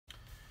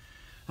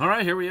All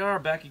right, here we are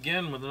back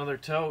again with another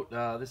tote.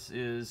 This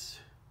is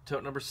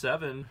tote number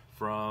 7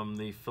 from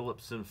the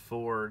Phillipson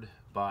Ford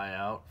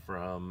buyout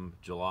from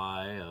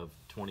July of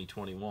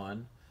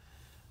 2021.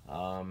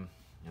 And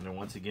then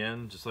once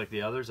again, just like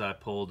the others, I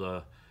pulled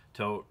a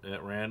tote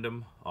at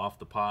random off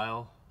the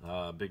pile.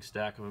 Big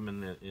stack of them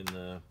in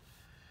the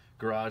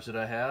garage that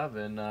I have,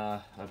 and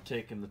I've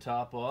taken the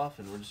top off,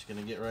 and we're just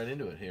going to get right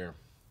into it here.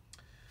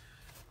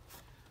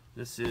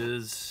 We've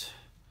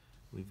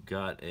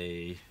got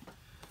a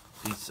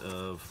piece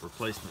of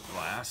replacement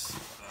glass.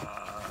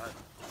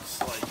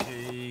 Looks like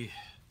it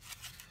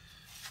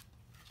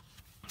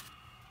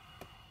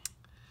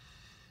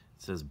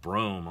says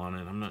Brome on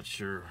it. I'm not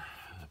sure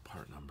the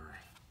part number.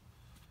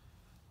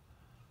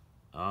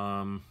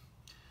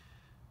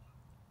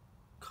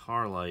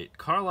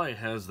 Carlite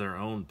has their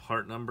own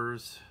part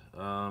numbers.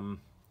 I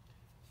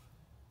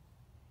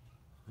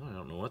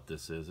don't know what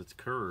this is. It's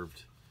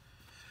curved.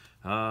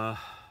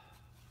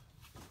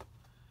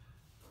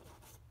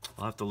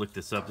 I'll have to look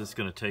this up. This is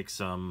going to take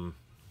some.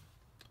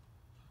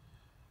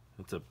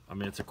 It's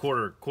a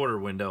quarter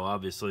window,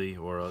 obviously,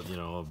 or one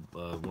of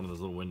those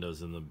little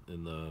windows in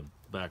the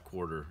back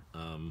quarter.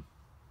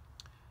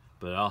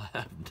 But I'll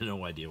have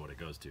no idea what it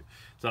goes to,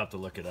 so I'll have to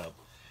look it up.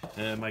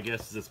 And my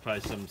guess is it's probably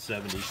some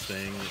 70s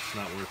thing. It's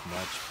not worth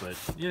much, but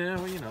yeah,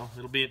 well,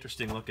 it'll be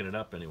interesting looking it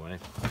up anyway.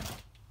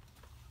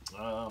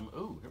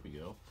 Oh, here we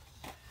go.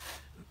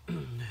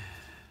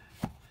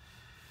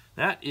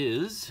 That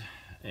is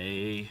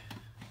a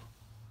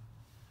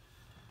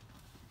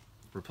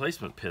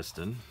replacement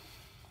piston.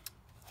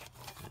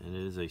 It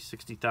is a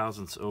 60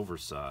 thousandths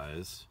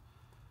oversize.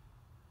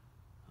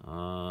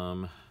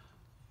 Okay,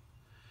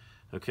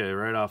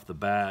 right off the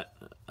bat,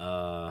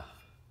 it's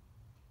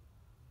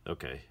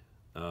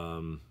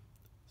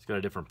got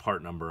a different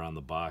part number on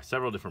the box,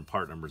 several different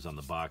part numbers on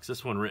the box.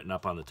 This one written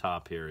up on the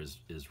top here is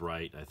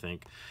right, I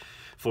think.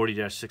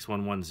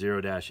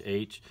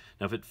 40-6110-H.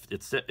 Now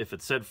if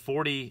it said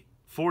 40,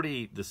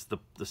 the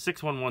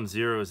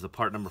 6110 is the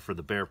part number for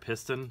the bare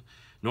piston.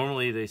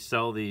 Normally they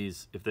sell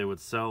these, if they would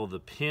sell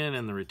the pin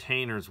and the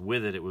retainers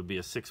with it, it would be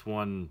a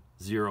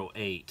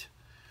 6108.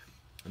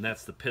 And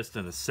that's the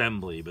piston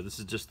assembly, but this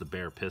is just the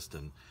bare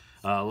piston.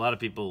 A lot of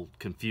people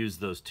confuse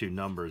those two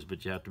numbers,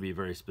 but you have to be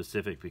very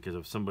specific, because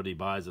if somebody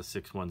buys a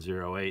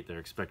 6108, they're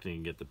expecting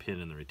to get the pin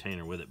and the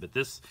retainer with it. But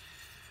this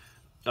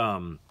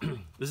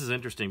this is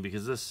interesting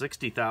because this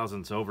 60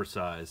 thousandths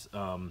oversize,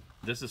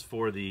 this is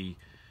for the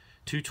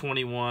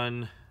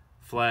 221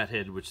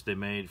 flathead, which they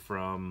made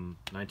from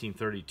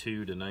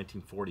 1932 to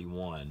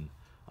 1941.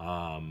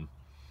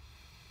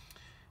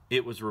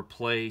 It was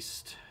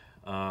replaced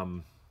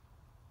in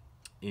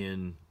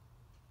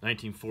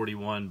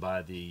 1941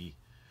 by the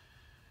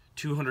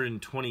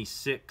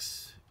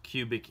 226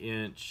 cubic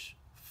inch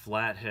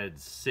flathead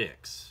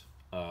 6,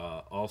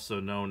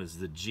 also known as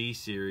the G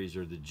series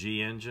or the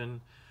G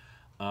engine.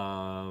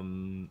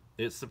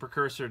 It's the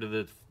precursor to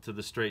the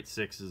straight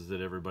 6s that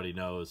everybody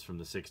knows from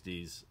the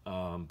 60s,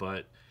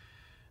 but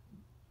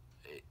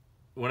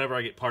whenever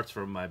I get parts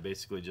from them, I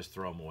basically just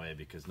throw them away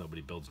because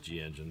nobody builds G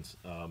engines.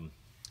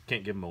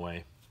 Can't give them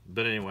away.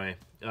 But anyway,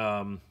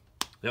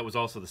 that was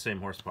also the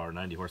same horsepower,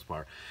 90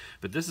 horsepower.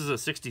 But this is a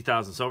 60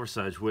 thousandths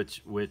oversize,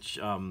 which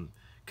kind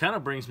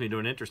of brings me to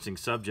an interesting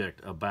subject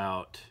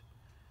about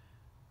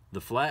the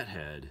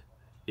flathead.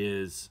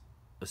 Is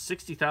a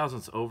 60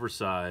 thousandths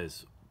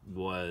oversize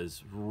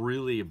was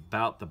really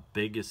about the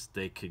biggest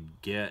they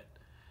could get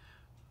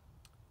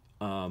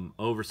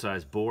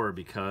oversized bore,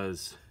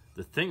 because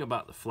the thing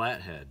about the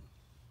flathead,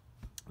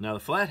 now the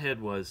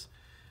flathead was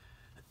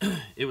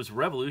it was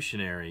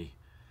revolutionary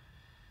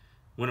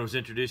when it was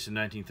introduced in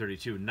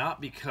 1932,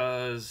 not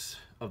because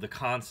of the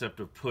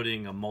concept of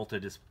putting a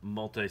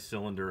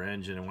multi-cylinder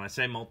engine, and when I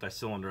say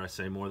multi-cylinder, I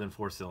say more than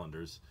 4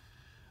 cylinders,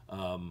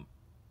 a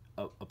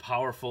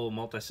powerful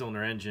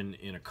multi-cylinder engine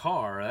in a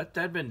car. That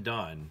had been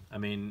done. I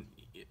mean,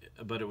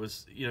 but it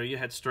was, you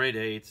had straight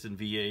 8s and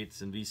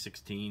V8s and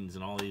V16s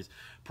and all these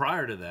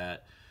prior to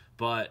that,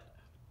 but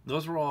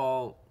those were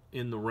all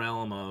in the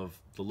realm of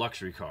the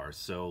luxury cars.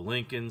 So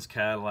Lincolns,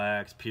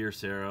 Cadillacs,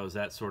 Pierce Arrows,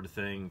 that sort of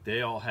thing,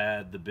 they all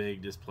had the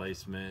big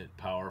displacement,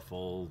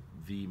 powerful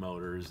V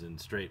motors and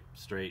straight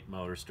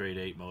motors, straight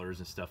 8 motors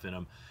and stuff in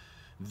them.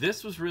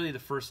 This was really the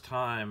first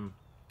time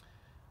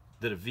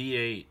that a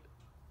V8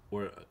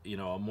 or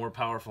a more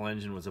powerful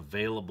engine was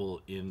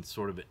available in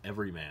sort of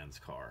every man's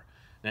car.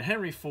 Now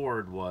Henry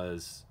Ford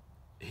was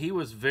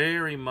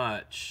very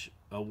much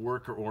a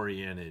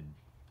worker-oriented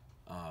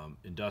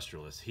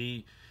industrialist.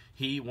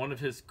 One of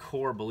his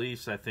core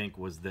beliefs, I think,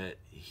 was that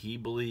he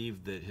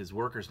believed that his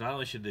workers, not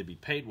only should they be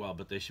paid well,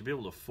 but they should be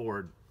able to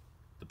afford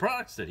the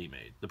products that he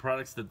made, the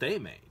products that they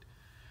made.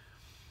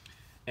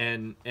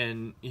 And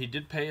he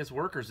did pay his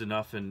workers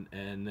enough,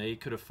 and they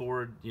could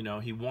afford,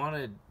 he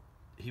wanted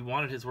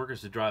his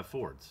workers to drive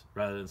Fords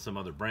rather than some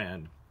other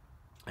brand.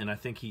 And I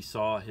think he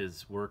saw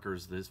his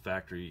workers, his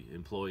factory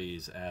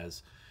employees,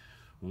 as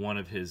one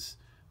of his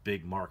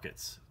big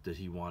markets that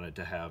he wanted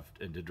to have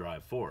and to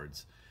drive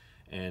Fords.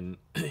 And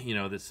you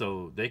know, that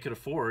so they could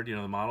afford, you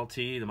know, the Model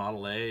T, the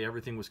Model A,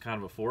 everything was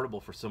kind of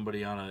affordable for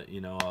somebody on a,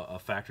 you know, a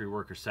factory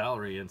worker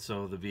salary. And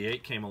so the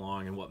V8 came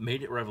along, and what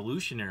made it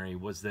revolutionary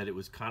was that it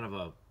was kind of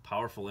a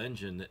powerful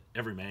engine that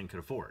every man could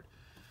afford.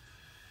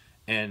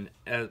 And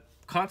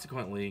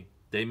consequently,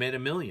 they made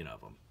 1 million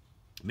of them,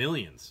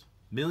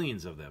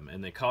 millions of them,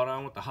 and they caught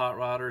on with the hot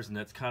rodders, and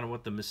that's kind of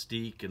what the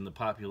mystique and the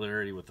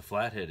popularity with the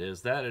flathead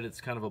is. That, and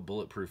it's kind of a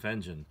bulletproof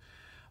engine.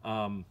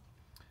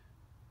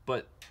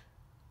 But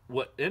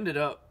what ended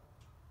up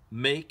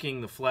making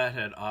the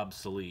flathead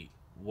obsolete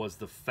was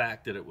the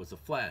fact that it was a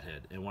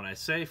flathead. And when I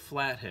say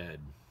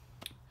flathead,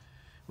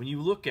 when you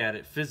look at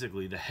it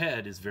physically, the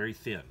head is very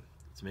thin.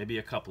 It's maybe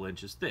a couple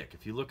inches thick.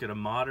 If you look at a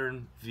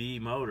modern V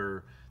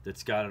motor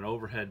that's got an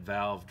overhead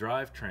valve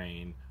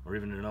drivetrain, or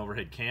even an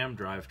overhead cam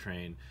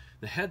drivetrain,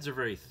 the heads are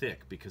very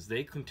thick because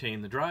they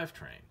contain the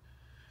drivetrain.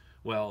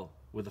 Well,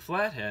 with the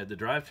flathead, the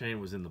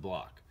drivetrain was in the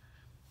block.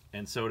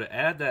 And so to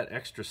add that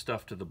extra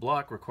stuff to the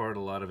block required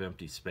a lot of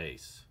empty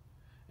space.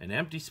 And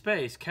empty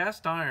space,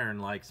 cast iron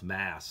likes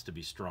mass to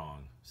be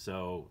strong.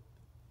 So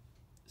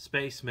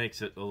space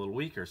makes it a little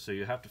weaker, so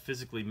you have to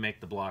physically make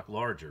the block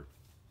larger.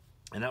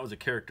 And that was a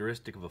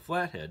characteristic of a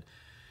flathead,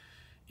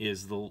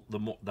 is the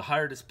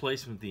higher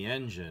displacement of the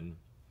engine,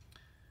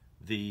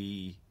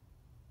 the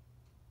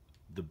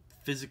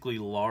physically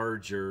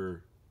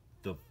larger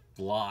the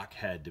block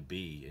had to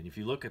be. And if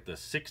you look at the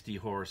 60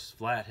 horse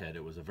flathead,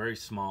 it was a very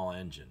small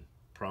engine,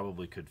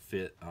 probably could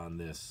fit on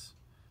this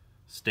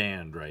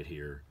stand right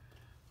here,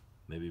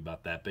 maybe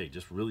about that big,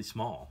 just really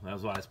small. That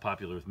was why it's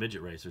popular with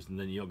midget racers. And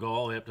then you'll go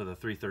all the way up to the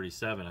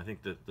 337. I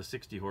think that the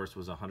 60 horse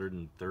was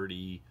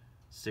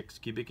 136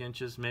 cubic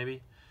inches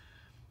maybe,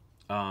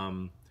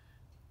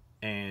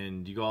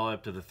 and you go all the way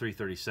up to the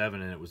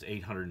 337, and it was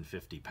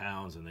 850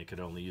 pounds, and they could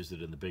only use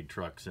it in the big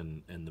trucks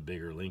and the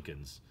bigger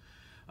Lincolns.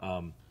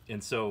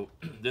 And so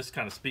this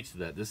kind of speaks to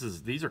that.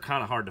 These are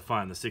kind of hard to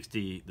find, the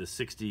 60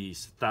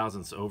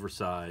 thousandths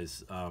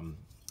oversized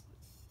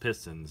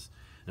pistons.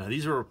 Now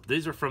these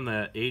are from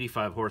the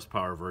 85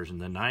 horsepower version.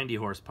 The 90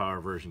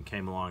 horsepower version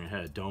came along and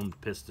had a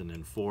domed piston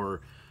and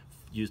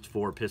used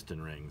four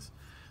piston rings,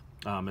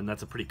 and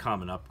that's a pretty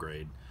common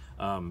upgrade.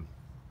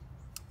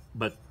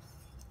 But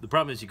the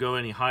problem is, you go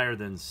any higher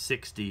than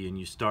 60 and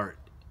you start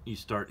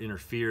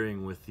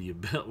interfering with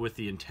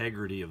the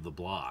integrity of the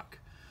block.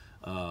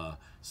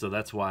 So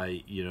that's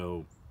why, you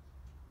know,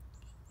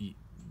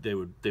 they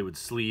would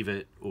sleeve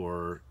it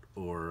or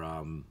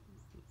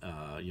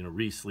you know,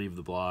 re-sleeve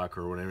the block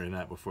or whatever in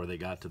that before they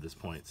got to this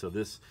point. So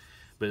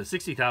but at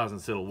 60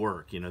 thousandths it'll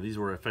work. You know, these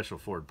were official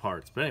Ford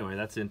parts. But anyway,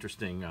 that's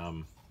interesting.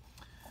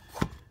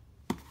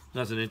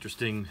 That's an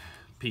interesting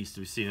piece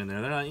to be seen in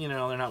there. They're not, you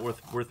know, they're not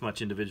worth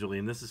much individually.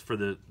 And this is for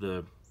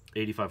the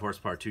 85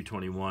 horsepower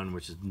 221,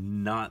 which is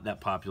not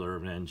that popular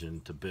of an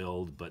engine to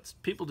build, but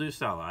people do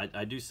sell it.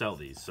 I do sell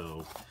these,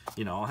 so,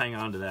 you know, I'll hang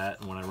on to that,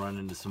 and when I run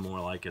into some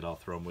more like it, I'll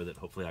throw them with it.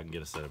 Hopefully I can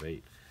get a set of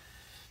 8.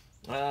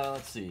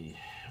 Let's see,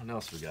 what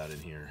else we got in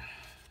here?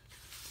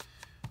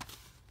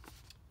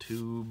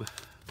 Tube,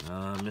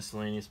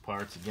 miscellaneous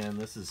parts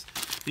again.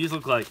 These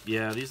look like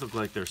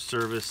they're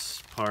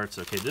service parts.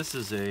 Okay, this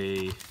is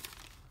a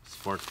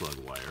spark plug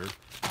wire.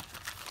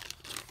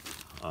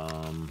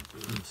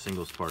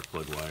 Single spark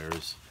plug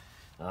wires,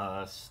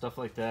 stuff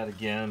like that.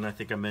 Again, I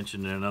think I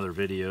mentioned in another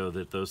video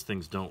that those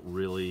things don't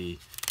really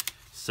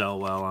sell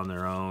well on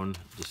their own.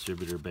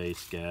 Distributor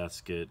base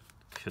gasket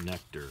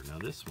connector. Now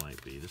this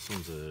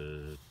one's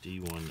a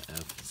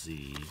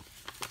D1FZ.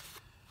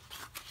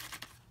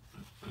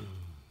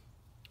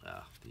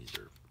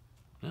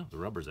 The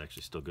rubber's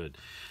actually still good.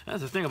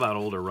 That's the thing about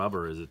older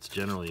rubber, is it's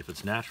generally, if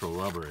it's natural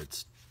rubber,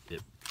 it's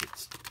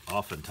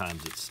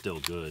oftentimes it's still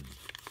good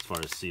as far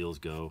as seals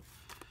go.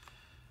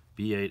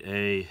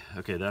 B8A,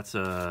 okay, that's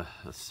a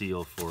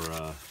seal for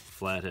a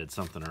flathead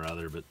something or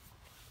other, but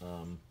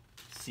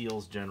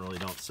seals generally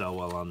don't sell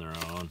well on their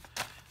own.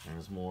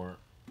 There's more.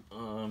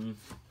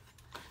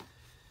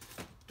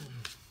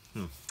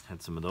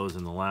 Had some of those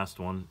in the last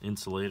one.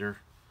 Insulator.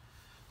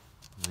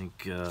 I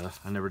think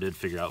I never did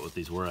figure out what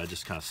these were. I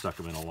just kind of stuck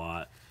them in a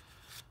lot.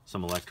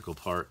 Some electrical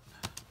part.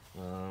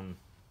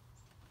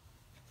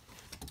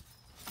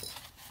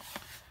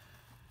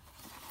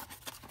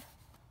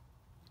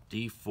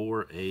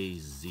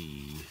 D4AZ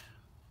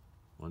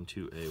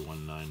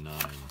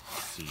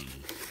 12A199C.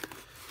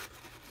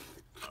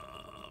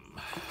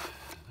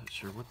 Not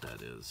sure what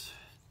that is.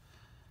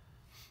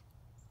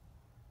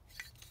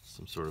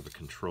 Some sort of a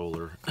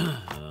controller,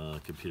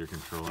 computer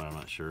controller. I'm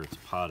not sure. It's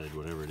potted,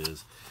 whatever it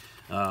is.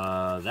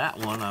 That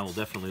one I will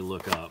definitely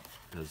look up,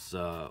 because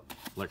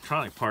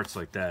electronic parts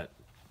like that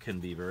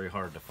can be very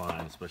hard to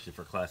find, especially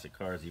for classic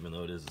cars, even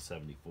though it is a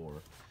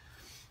 74.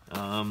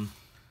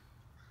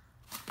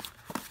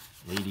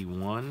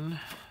 81.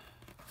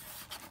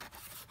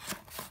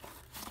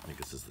 I think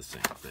this is the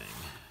same thing.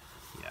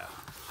 Yeah.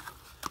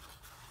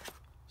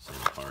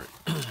 Same part.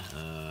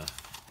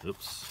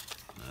 Oops.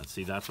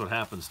 See, that's what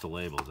happens to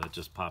labels. That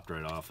just popped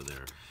right off of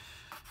there.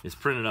 It's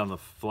printed on the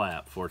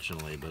flap,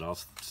 fortunately, but I'll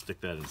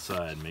stick that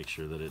inside and make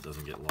sure that it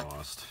doesn't get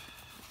lost.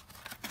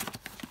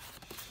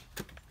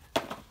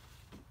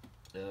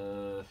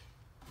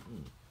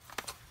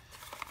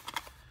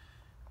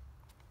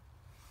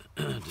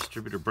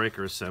 Distributor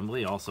breaker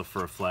assembly, also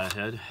for a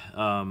flathead.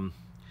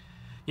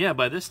 Yeah,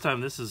 by this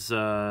time, this is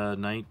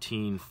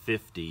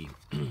 1950.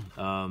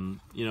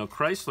 You know,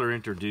 Chrysler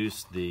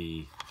introduced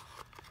the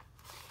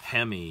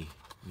Hemi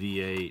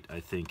V8, I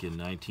think, in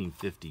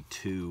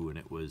 1952, and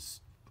it was,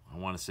 I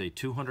want to say,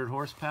 200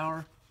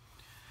 horsepower.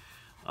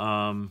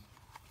 And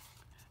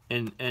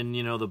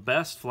you know, the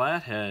best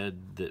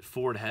flathead that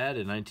Ford had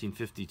in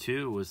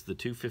 1952 was the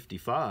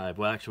 255.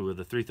 Well, actually, with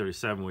the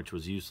 337, which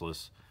was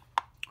useless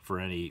for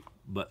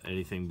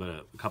anything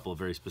but a couple of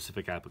very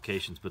specific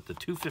applications. But the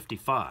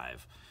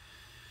 255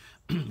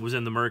 was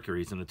in the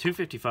Mercuries, and the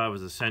 255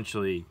 was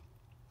essentially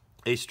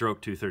a stroke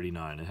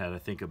 239. It had, I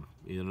think,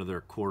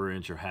 another 1/4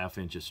 inch or 1/2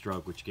 inch of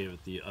stroke, which gave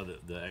it the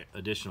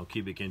additional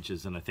cubic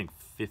inches, and I think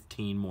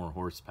 15 more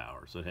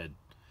horsepower. So it had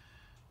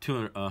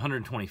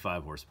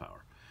 125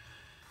 horsepower.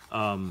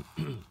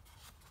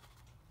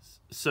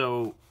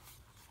 So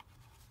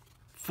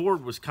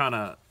Ford was kind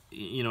of,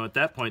 you know, at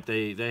that point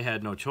they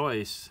had no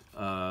choice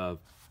and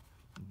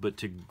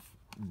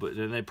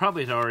they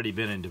probably had already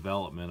been in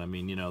development. I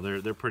mean, you know,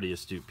 they're pretty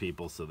astute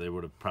people, so they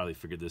would have probably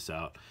figured this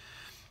out.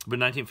 But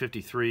in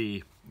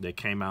 1953 they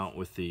came out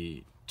with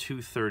the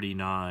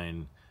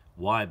 239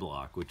 Y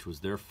block, which was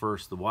their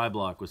first. The Y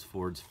block was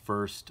Ford's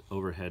first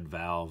overhead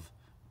valve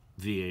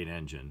V8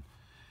 engine.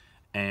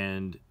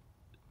 And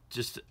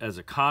just as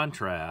a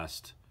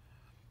contrast,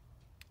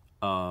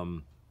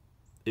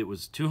 it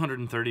was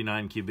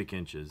 239 cubic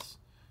inches,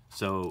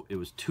 so it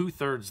was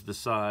 2/3 the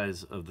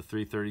size of the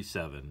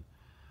 337,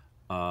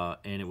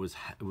 and it was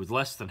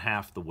less than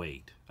half the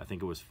weight. I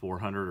think it was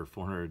 400 or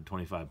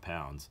 425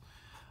 pounds,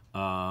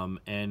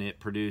 and it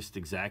produced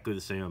exactly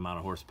the same amount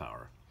of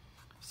horsepower.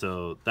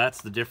 So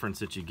that's the difference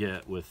that you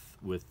get with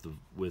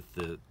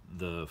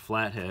the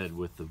flathead,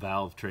 with the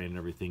valve train and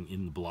everything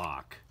in the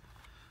block.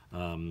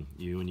 When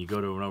you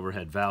go to an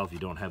overhead valve, you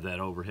don't have that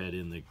overhead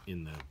in the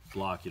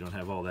block. You don't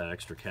have all that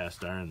extra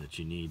cast iron that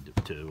you need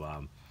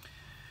to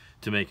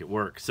make it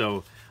work.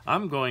 So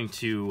I'm going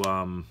to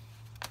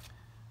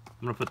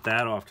put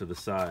that off to the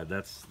side.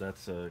 That's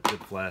a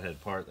good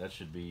flathead part. That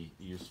should be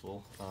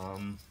useful.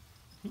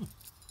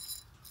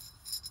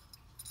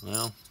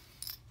 Well,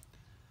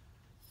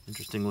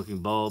 interesting looking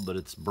bulb, but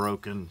it's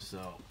broken, so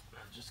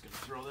I'm just gonna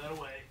throw that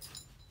away.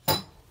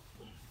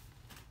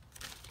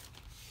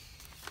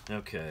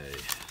 Okay,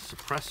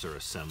 suppressor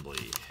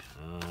assembly.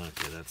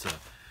 Okay, that's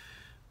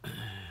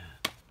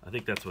I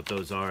think that's what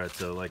those are. It's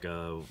like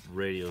a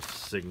radio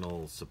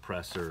signal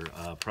suppressor,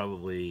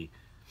 probably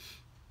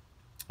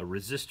a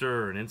resistor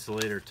or an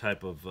insulator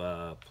type of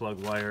plug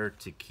wire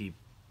to keep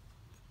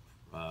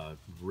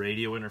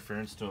radio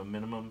interference to a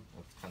minimum.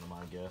 That's kind of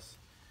my guess.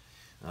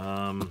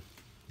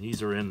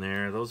 These are in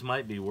there. Those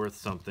might be worth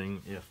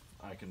something if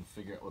I can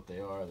figure out what they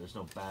are. There's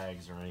no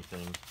bags or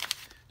anything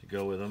to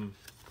go with them.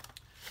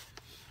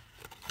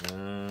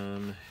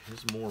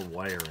 Here's more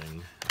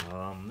wiring.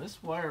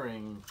 This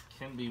wiring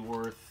can be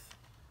worth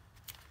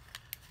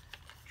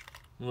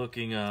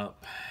looking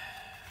up.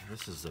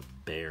 This is a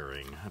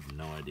bearing. I have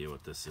no idea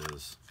what this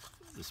is.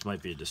 This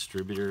might be a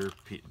distributor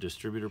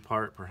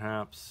part,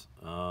 perhaps.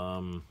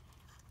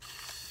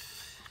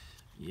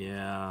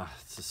 Yeah,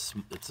 it's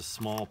a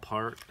small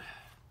part.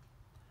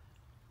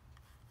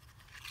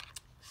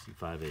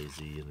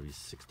 C5AZ, it'll be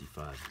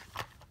 65.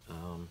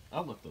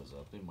 I'll look those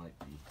up. They might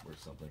be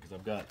worth something, because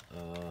I've got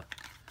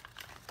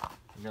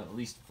at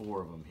least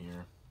 4 of them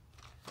here.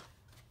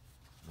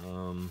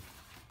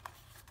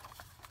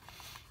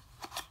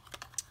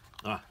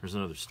 There's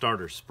another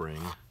starter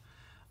spring.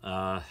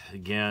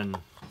 Again,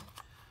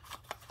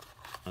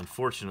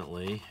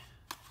 unfortunately,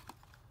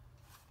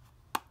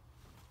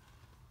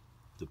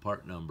 the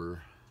part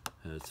number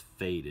has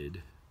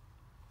faded.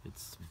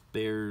 It's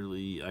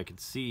barely, I could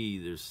see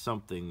there's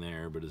something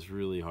there, but it's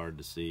really hard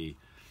to see.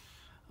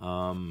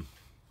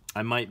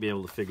 I might be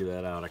able to figure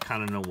that out. I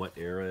kind of know what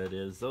era it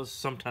is. Those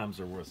sometimes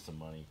are worth some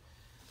money.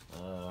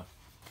 I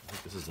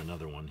think this is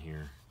another one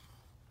here.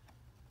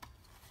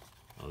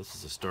 Oh, this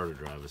is a starter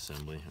drive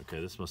assembly. Okay,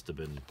 this must have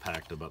been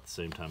packed about the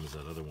same time as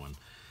that other one.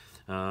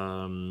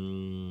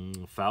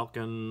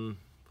 Falcon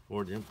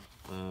Ford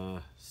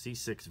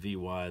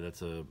C6VY.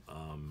 That's a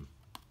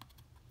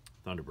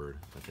Thunderbird,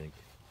 I think.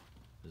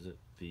 Is it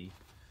V?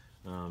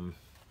 I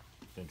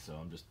think so.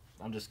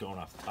 I'm just going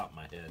off the top of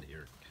my head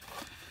here.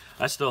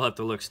 I still have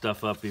to look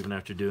stuff up even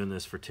after doing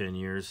this for 10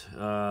 years.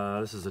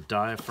 This is a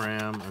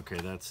diaphragm. Okay,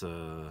 it's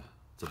a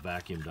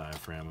vacuum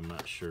diaphragm. I'm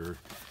not sure.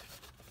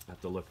 I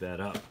have to look that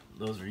up.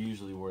 Those are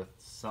usually worth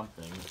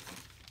something.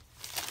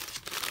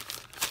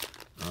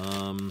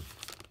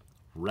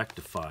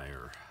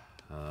 Rectifier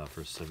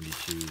for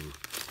 72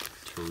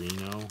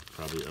 Torino.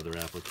 Probably other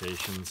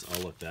applications.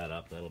 I'll look that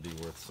up. That'll be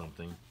worth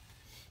something.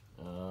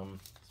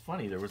 It's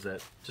funny, there was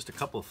just a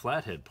couple of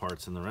flathead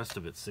parts and the rest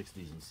of it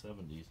 60s and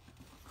 70s.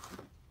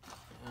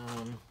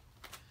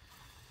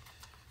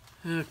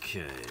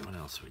 Okay, what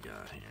else we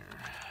got here?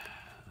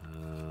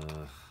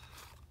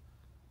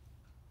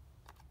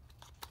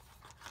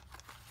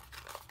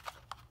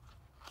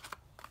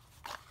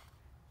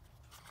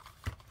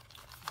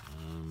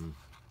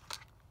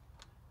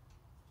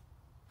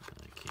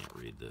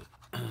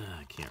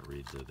 I can't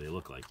read the, they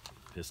look like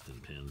piston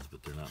pins,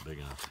 but they're not big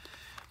enough.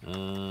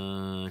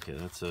 Okay,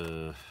 that's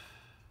a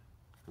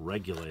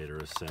regulator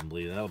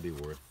assembly. That'll be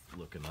worth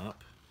looking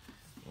up.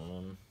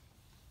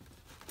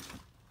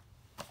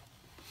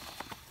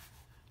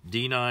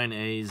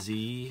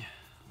 D9AZ,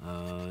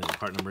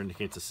 part number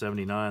indicates a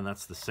 79.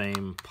 That's the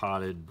same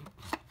potted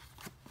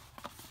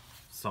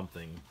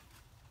something.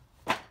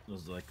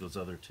 Those like those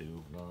other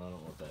two. No, I don't know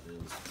what that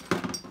is.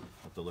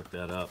 Have to look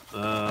that up.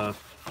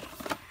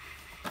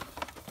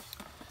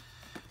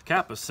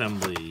 Cap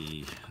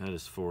assembly. That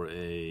is for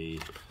a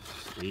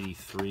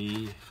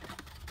 83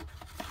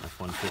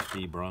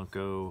 F-150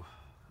 Bronco.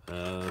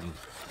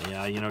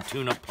 Yeah, you know,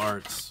 tune-up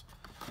parts.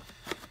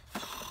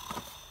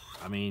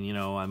 I mean, you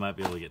know, I might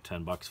be able to get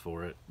 $10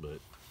 for it, but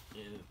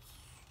you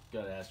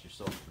gotta ask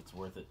yourself if it's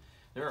worth it.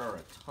 There are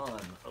a ton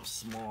of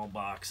small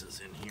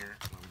boxes in here.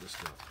 I'm just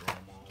gonna throw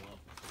them all up.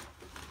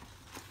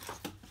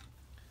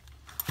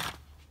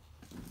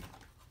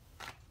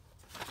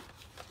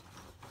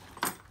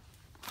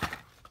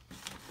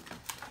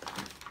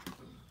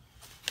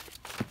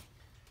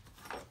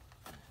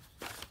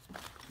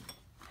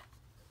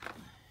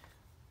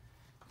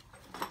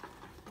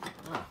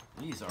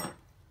 These are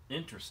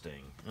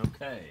interesting.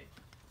 Okay.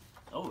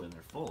 Oh, and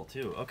they're full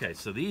too. Okay,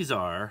 so these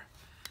are.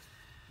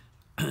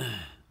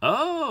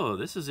 Oh,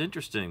 this is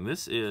interesting.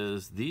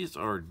 These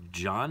are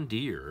John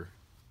Deere,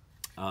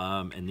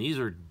 and these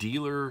are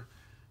dealer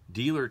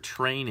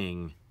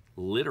training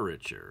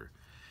literature.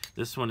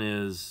 This one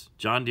is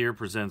John Deere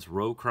presents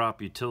row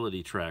crop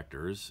utility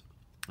tractors,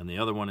 and the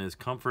other one is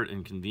comfort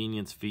and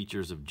convenience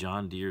features of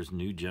John Deere's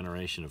new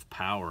generation of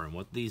power. And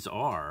what these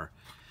are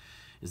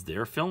is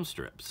they're film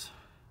strips.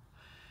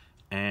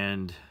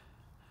 And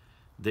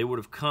they would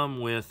have come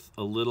with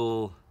a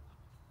little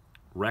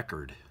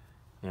record.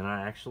 And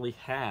I actually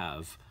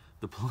have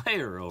the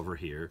player over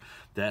here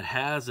that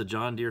has a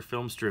John Deere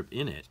film strip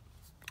in it,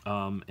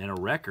 and a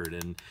record.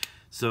 And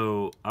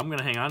so I'm going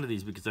to hang on to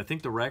these because I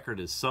think the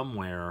record is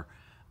somewhere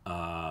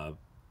around,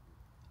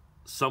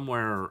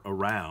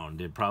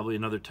 and probably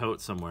another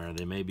tote somewhere.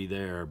 They may be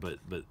there, but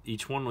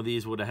each one of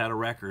these would have had a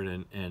record,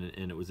 and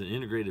it was an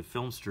integrated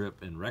film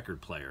strip and record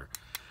player.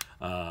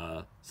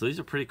 So these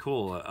are pretty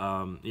cool.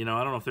 You know,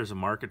 I don't know if there's a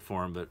market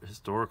for them, but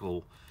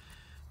historical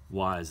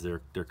wise,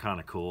 they're kind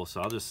of cool.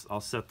 So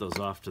I'll set those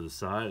off to the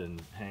side and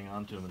hang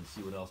on to them and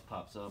see what else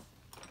pops up.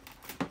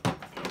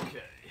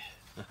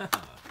 Okay.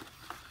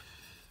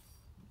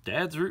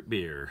 Dad's root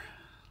beer.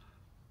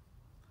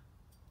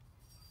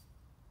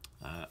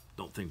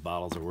 Don't think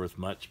bottles are worth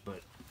much,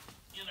 but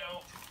you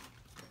know.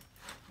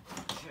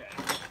 Okay.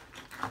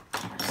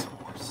 Here's some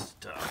more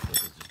stuff.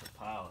 This is just a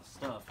pile of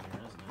stuff here,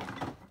 isn't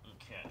it?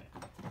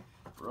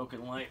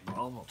 Broken light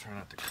bulb. I'll try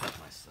not to cut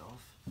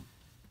myself.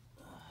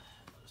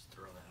 Just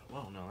throw that.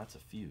 Whoa, no, that's a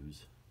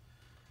fuse.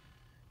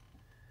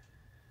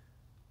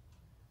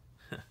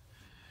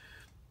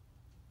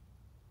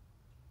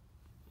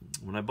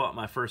 When I bought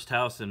my first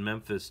house in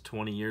Memphis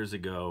 20 years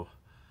ago,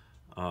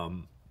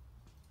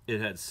 it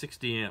had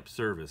 60 amp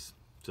service.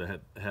 So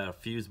it had a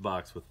fuse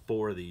box with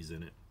 4 of these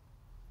in it.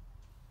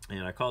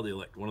 And I called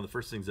one of the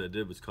first things I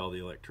did was call the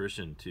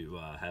electrician to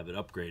have it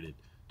upgraded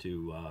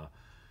to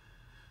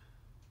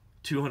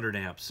 200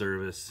 amp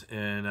service.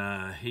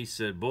 And he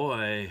said,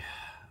 boy,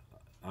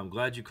 I'm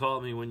glad you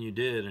called me when you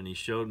did. And he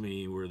showed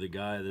me where the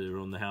guy that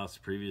owned the house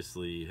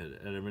previously had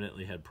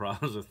evidently had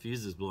problems with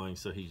fuses blowing,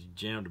 so he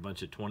jammed a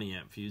bunch of 20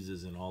 amp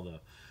fuses in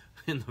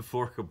in the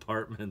 4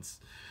 compartments.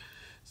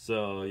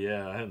 So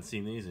yeah, I haven't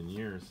seen these in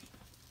years.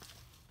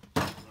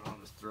 So I'll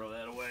just throw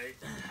that away.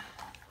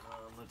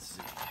 Let's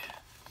see.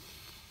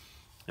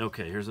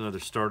 Okay, here's another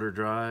starter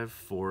drive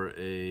for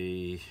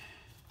a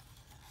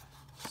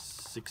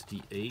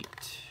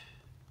 68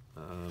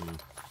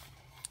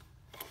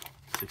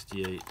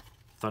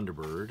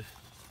 Thunderbird.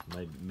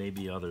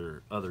 Maybe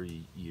other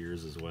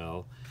years as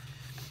well.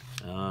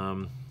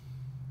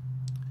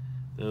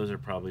 Those are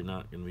probably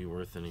not going to be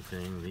worth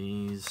anything.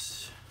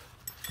 These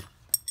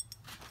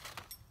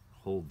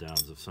hold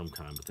downs of some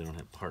kind, but they don't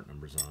have part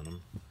numbers on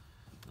them.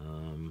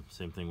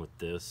 Same thing with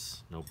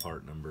this, no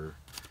part number.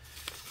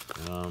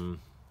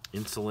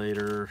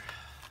 Insulator,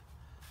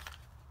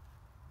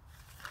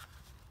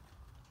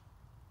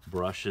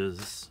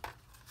 brushes,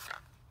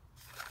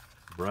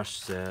 brush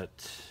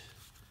set,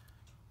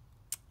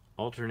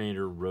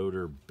 alternator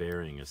rotor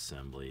bearing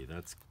assembly.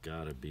 That's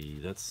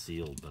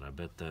sealed, but I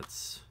bet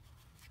that's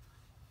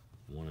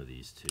one of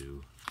these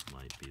two.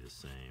 Might be the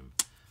same.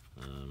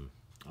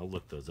 I'll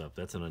look those up.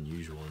 That's an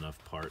unusual enough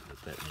part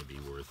that may be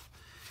worth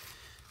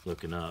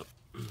looking up.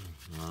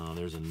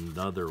 There's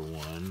another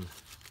one.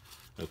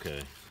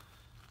 Okay,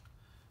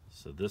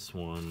 so this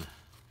one,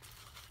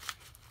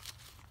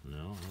 no,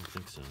 I don't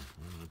think so.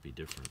 That might be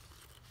different.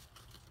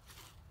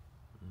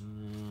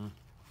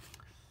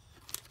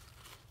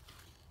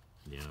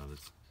 you know,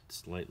 that's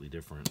slightly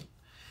different.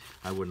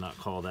 I would not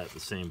call that the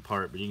same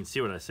part, but you can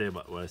see what I say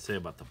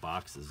about the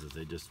boxes is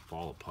they just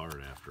fall apart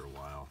after a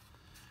while.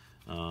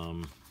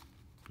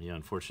 Yeah,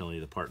 unfortunately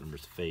the part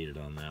number's faded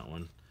on that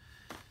one.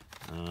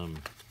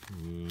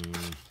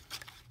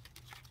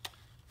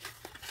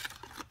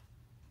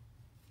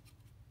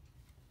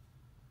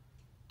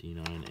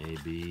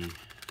 D9AB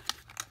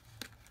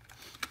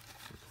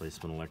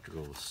replacement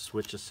electrical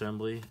switch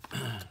assembly.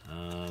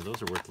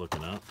 Those are worth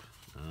looking up.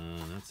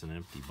 That's an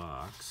empty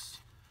box.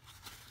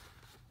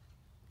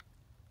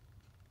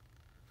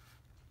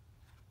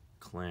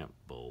 Clamp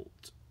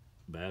bolt,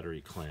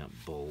 battery clamp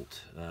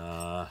bolt.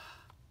 I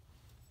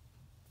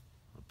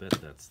bet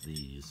that's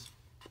these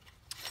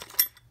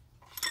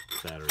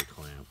battery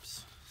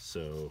clamps.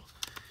 So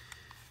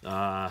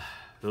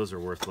those are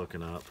worth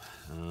looking up.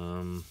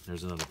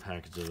 There's another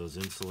package of those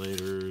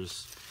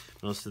insulators.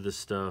 Most of this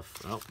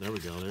stuff. Oh, there we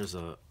go. There's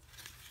a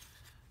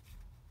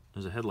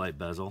headlight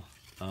bezel.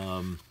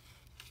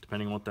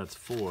 Depending on what that's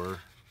for.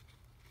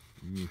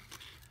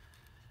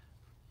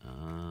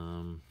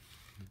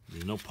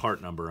 There's no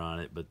part number on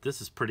it, but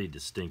this is pretty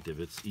distinctive.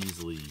 It's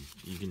easily,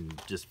 you can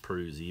just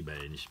peruse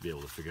eBay and you should be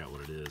able to figure out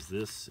what it is.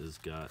 This has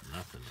got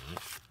nothing in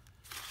it.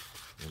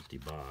 Empty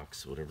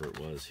box, whatever it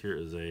was. Here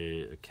is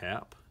a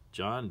cap.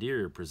 John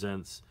Deere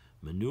presents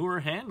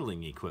manure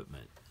handling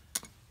equipment.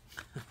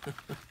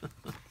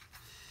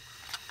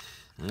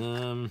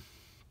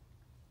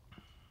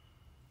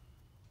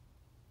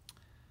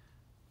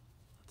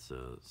 It's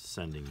a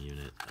sending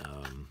unit.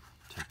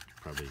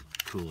 Probably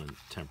coolant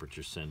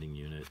temperature sending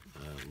unit.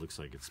 Looks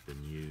like it's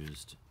been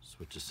used.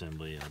 Switch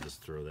assembly, I'll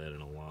just throw that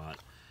in a lot.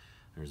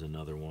 There's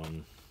another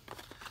one.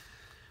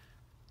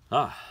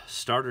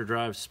 Starter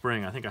drive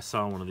spring. I think I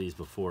saw one of these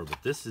before,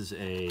 but this is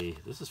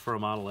for a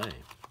Model A.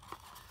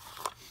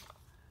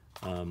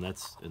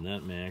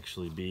 That may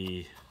actually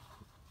be,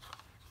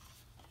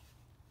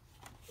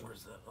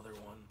 where's that other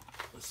one?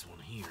 This one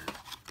here.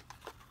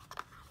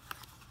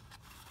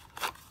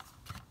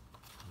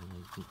 I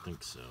don't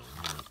think so. It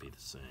might not be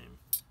the same.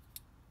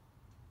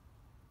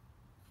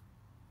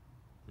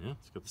 Yeah,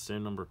 it's got the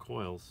same number of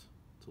coils.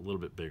 It's a little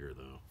bit bigger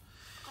though.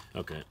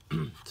 Okay,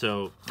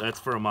 so that's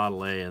for a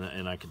Model A,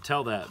 and I can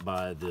tell that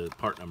by the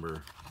part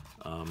number.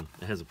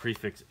 It has a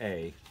prefix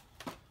A.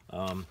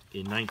 In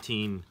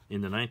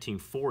the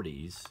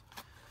 1940s,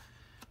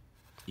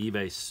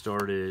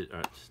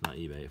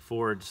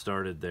 Ford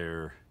started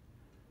their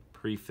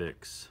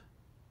prefix.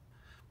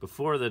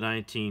 Before the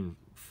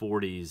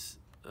 1940s,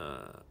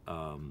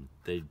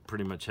 they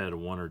pretty much had a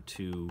 1 or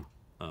 2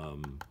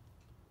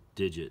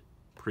 digit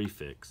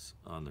prefix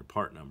on their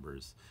part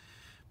numbers,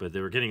 but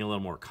they were getting a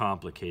little more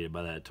complicated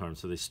by that time,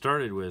 so they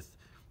started with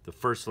the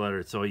first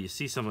letter. So you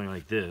see something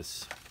like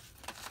this.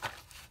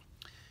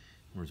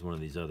 Where's one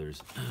of these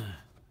others?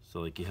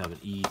 So like you have an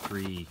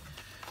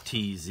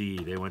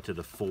E3TZ. They went to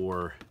the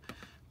 4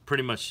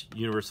 pretty much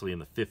universally in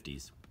the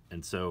 50s,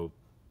 and so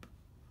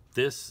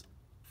this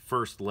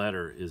first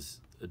letter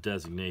is a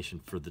designation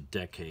for the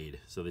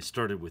decade. So they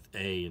started with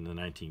A in the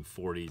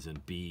 1940s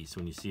and B. So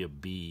when you see a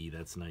B,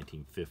 that's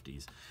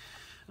 1950s.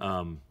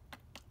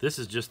 This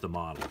is just the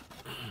model.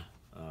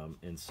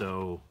 And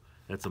so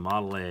that's a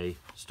Model A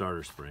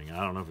starter spring.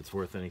 I don't know if it's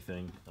worth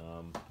anything,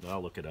 but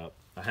I'll look it up.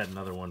 I had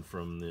another one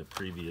from the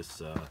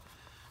previous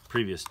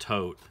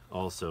tote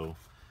also.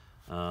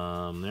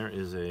 There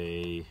is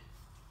a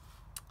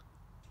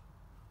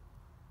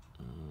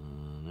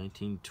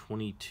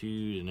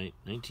 1922 to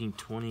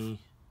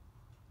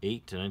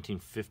 1928 to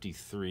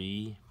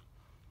 1953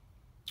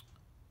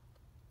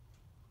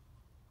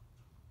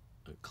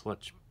 a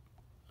clutch.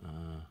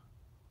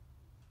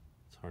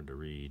 It's hard to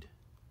read.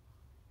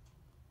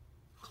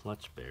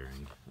 Clutch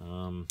bearing.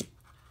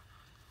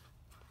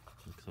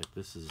 Looks like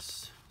this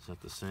is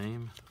that the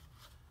same?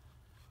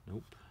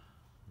 Nope.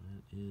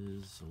 That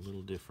is a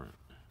little different.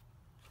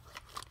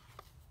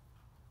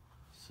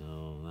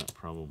 So that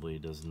probably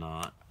does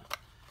not.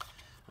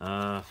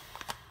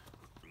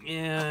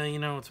 Yeah, you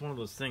know, it's one of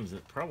those things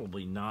that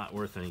probably not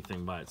worth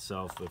anything by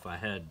itself. If I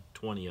had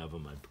 20 of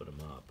them, I'd put them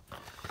up.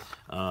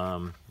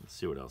 Let's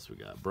see what else we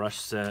got. Brush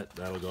set,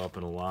 that'll go up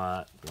in a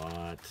lot.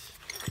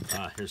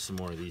 Here's some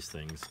more of these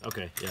things.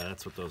 Okay, yeah,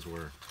 that's what those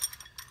were.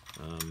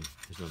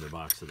 There's another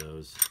box of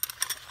those.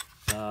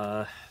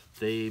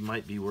 They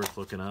might be worth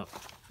looking up.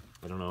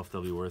 I don't know if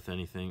they'll be worth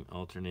anything.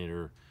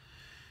 Alternator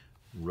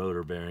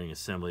rotor bearing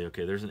assembly.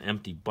 Okay, there's an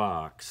empty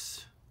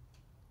box.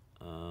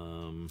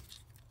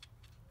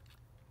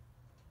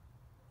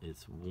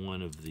 It's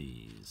one of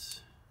these.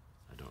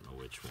 I don't know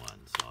which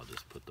one, so I'll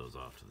just put those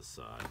off to the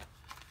side.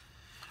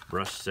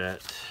 Brush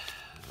set.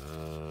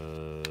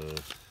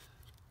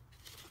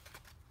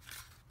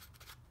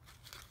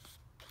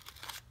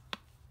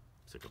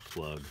 It's like a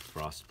plug,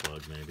 frost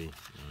plug maybe.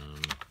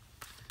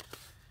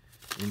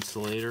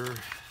 Insulator.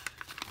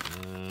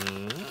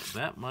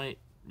 That might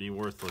be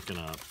worth looking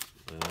up.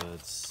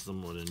 It's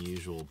somewhat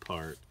unusual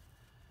part.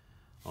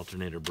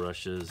 Alternator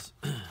brushes.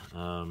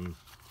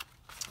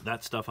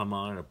 That stuff I'm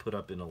going to put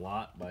up in a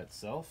lot by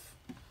itself.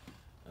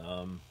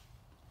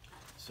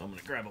 So So I'm going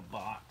to grab a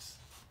box.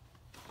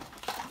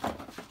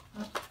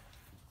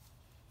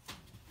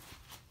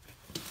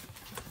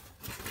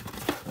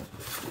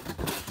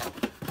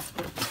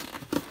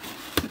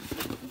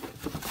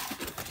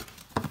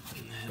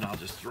 And I'll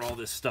just throw all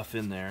this stuff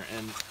in there,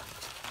 and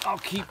I'll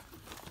keep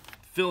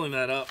filling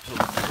that up till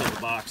the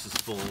box is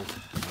full.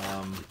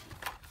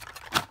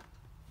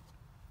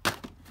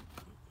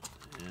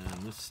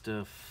 And this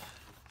stuff,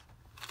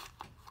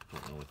 I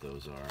don't know what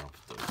those are. I'll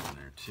put those in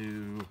there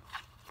too.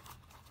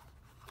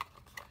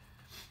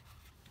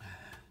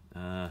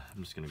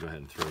 I'm just gonna go ahead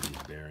and throw these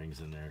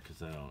bearings in there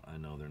because I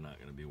know they're not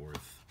gonna be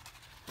worth.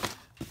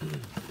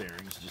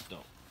 Bearings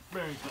don't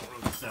really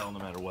sell no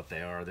matter what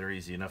they are. They're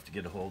easy enough to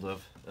get a hold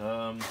of.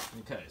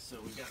 Okay, so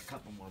we got a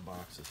couple more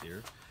boxes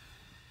here.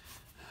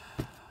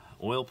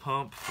 Oil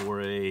pump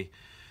for a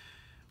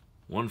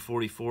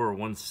 144 or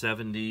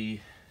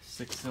 170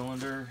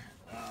 6-cylinder.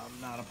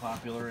 Not a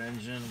popular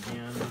engine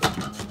again.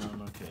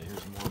 Okay,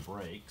 here's more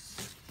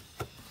brakes.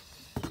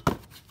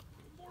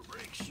 More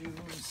brake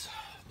shoes.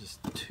 Just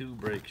 2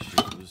 brake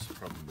shoes,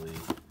 probably.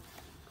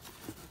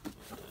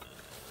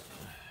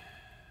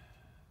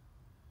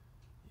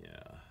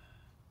 Yeah,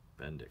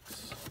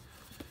 Bendix.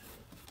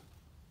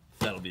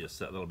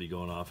 That'll be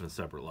going off in a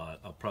separate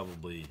lot.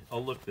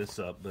 I'll look this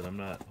up, but I'm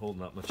not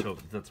holding up much hope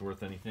that that's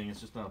worth anything.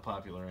 It's just not a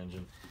popular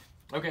engine.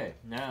 Okay,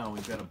 now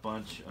we've got a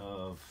bunch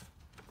of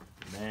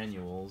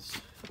manuals.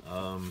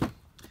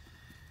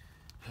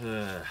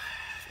 The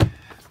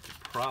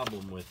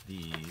problem with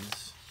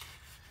these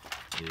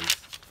is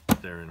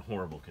they're in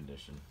horrible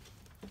condition.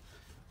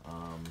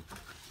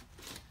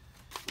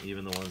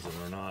 Even the ones that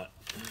are not.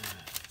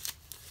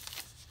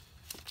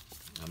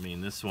 I mean,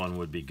 this one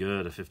would be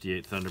good, a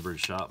 58 Thunderbird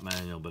shop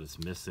manual, but it's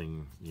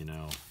missing, you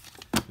know,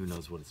 who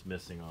knows what it's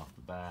missing off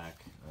the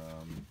back.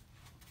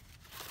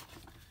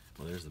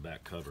 Well, there's the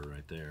back cover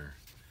right there.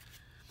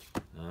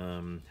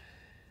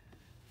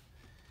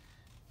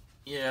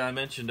 Yeah, I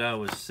mentioned I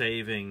was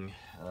saving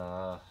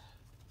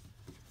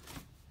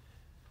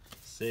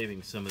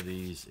some of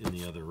these in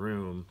the other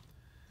room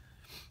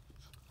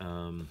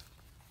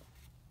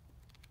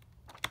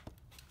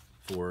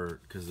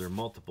because they're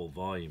multiple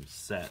volume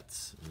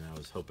sets, and I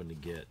was hoping to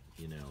get,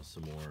 you know,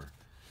 some more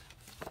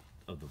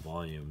of the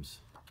volumes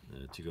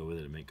to go with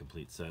it and make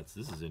complete sets.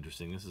 This is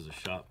interesting. This is a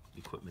shop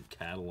equipment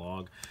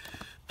catalog.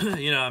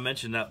 You know, I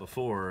mentioned that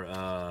before.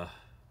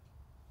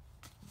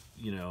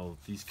 You know,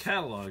 these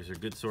catalogs are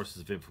good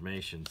sources of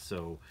information,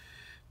 so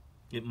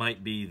it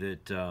might be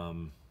that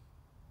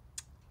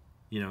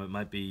you know, it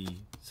might be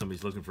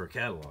somebody's looking for a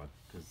catalog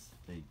because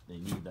they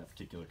need that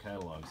particular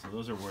catalog. So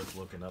those are worth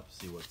looking up to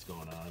see what's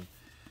going on.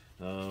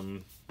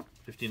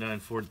 59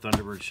 Ford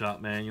Thunderbird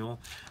shop manual.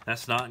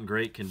 That's not in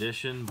great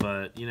condition,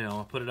 but you know,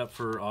 I'll put it up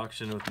for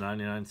auction with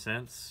 99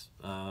 cents.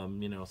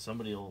 You know,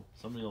 somebody will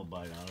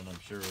bite on it, I'm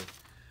sure.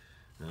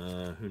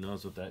 Who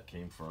knows what that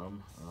came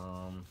from?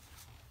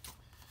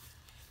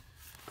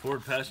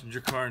 Ford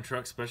passenger car and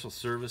truck special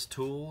service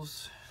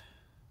tools.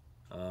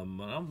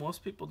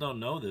 Most people don't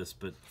know this,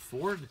 but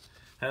Ford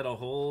had a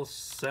whole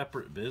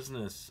separate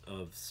business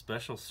of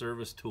special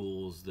service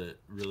tools that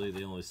really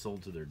they only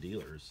sold to their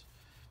dealers.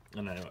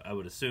 And I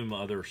would assume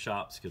other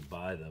shops could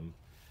buy them.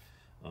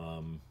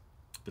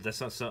 But that's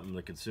not something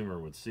the consumer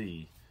would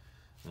see.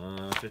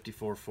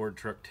 54 Ford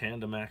truck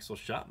tandem axle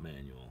shop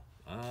manual.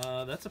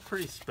 That's a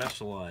pretty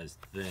specialized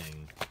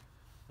thing.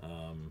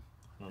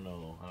 I don't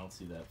know. I don't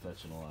see that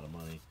fetching a lot of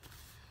money.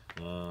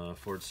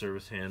 Ford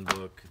service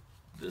handbook.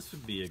 This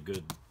would be a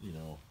good, you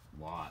know,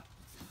 lot.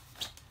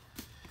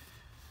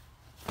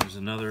 There's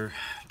another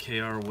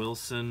K.R.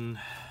 Wilson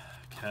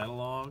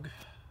catalog.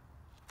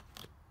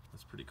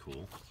 That's pretty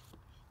cool.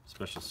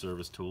 Special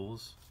service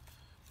tools.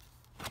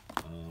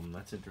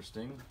 That's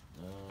interesting.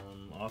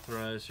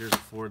 Authorized. Here's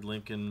Ford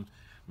Lincoln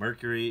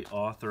Mercury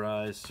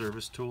authorized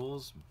service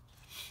tools.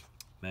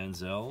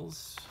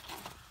 Manzel's.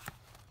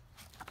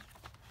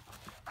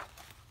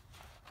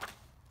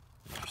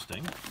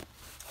 Interesting.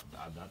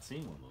 I've not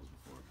seen one of those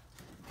before.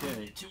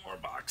 Okay, 2 more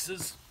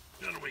boxes.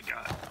 What do we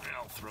got?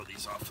 I'll throw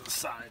these off to the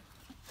side.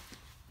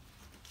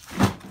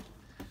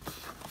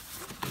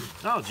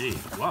 Oh, gee.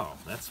 Wow,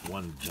 that's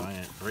one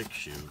giant brake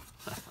shoe.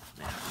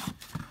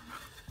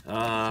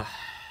 Man.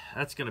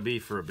 That's going to be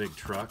for a big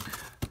truck.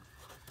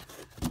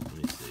 Let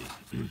me see.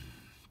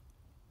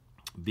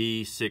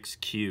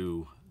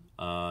 B6Q.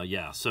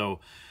 Yeah, so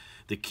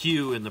the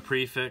Q in the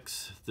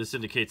prefix, this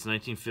indicates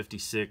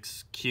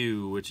 1956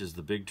 Q, which is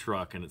the big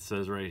truck, and it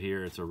says right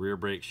here it's a rear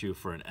brake shoe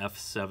for an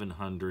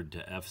F700 to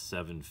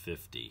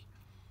F750.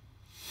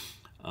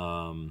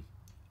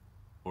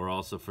 Or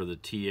also for the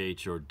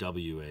TH or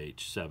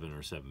WH 7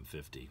 or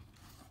 750,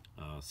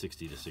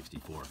 60 to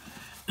 64.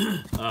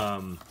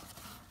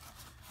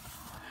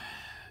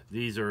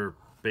 These are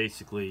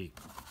basically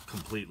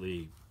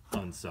completely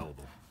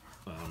unsellable.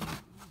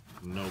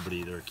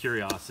 They're a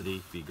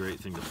curiosity. Be a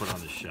great thing to put on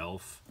the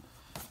shelf,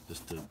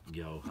 just to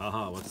go,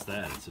 haha, what's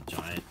that? It's a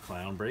giant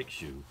clown brake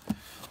shoe.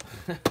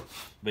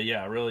 But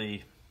yeah,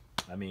 really,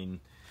 I mean,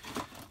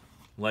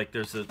 Like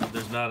there's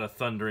not a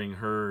thundering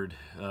herd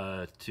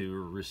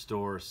to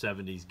restore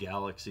 70s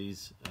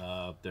Galaxies.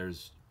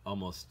 There's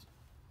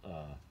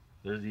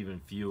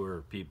even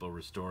fewer people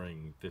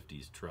restoring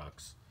 50s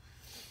trucks,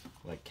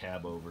 like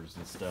cab overs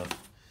and stuff.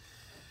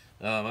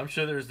 I'm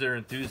sure there's their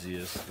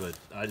enthusiasts, but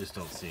I just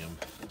don't see them.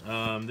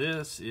 I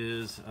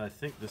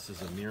think this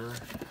is a mirror.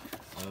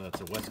 It's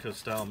a West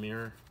Coast style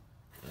mirror,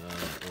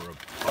 or a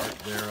part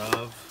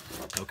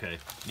thereof. Okay,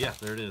 yeah,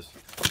 there it is.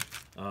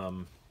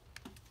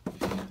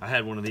 I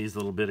had one of these a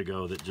little bit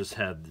ago that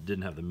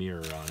didn't have the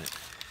mirror on it.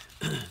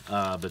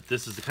 But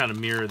this is the kind of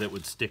mirror that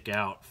would stick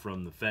out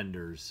from the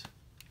fenders.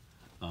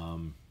 It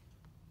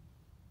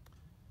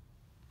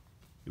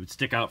would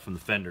stick out from the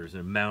fenders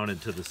and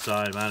mounted to the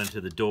side, mounted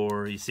to the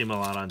door. You see them a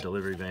lot on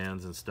delivery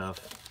vans and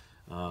stuff.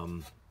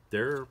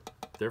 They're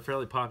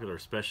fairly popular,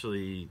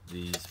 especially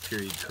these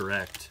period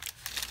correct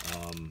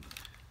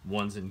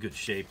ones in good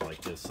shape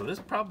like this. So this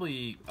I'll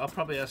probably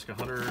ask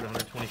 100,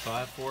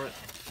 125 for it.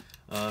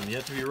 You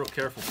have to be real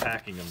careful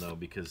packing them though,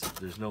 because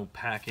there's no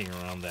packing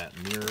around that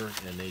mirror,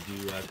 and I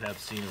have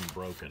seen them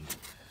broken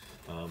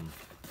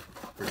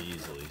pretty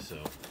easily. So,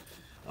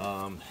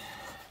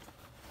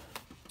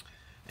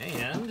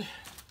 and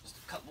just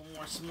a couple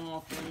more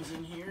small things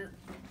in here.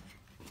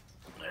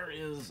 There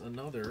is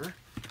another.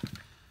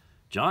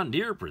 John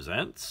Deere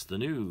presents the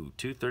new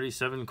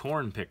 237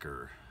 corn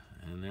picker,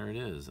 and there it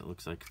is. It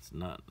looks like it's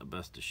not the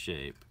best of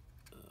shape.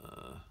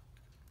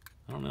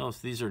 I don't know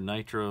if these are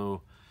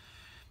nitro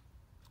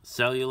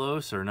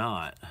cellulose or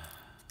not.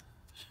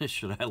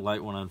 Should I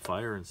light one on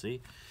fire and see?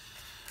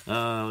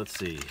 Let's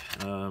see.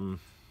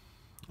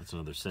 That's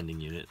another sending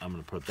unit. I'm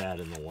going to put that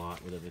in the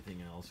lot with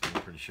everything else.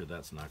 I'm pretty sure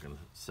that's not going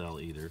to sell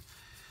either.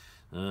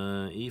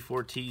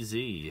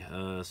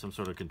 E4TZ, some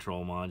sort of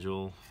control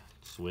module,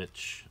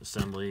 switch,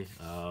 assembly.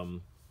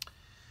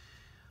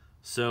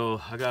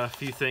 So I got a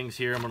few things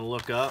here I'm going to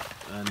look up,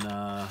 and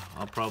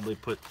I'll probably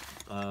put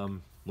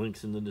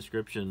links in the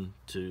description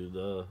to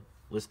the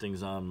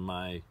listings on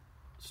my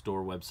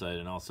store website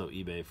and also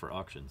eBay for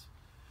auctions.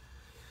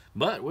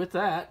 But with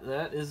that,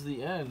 that is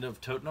the end of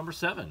tote number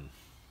 7.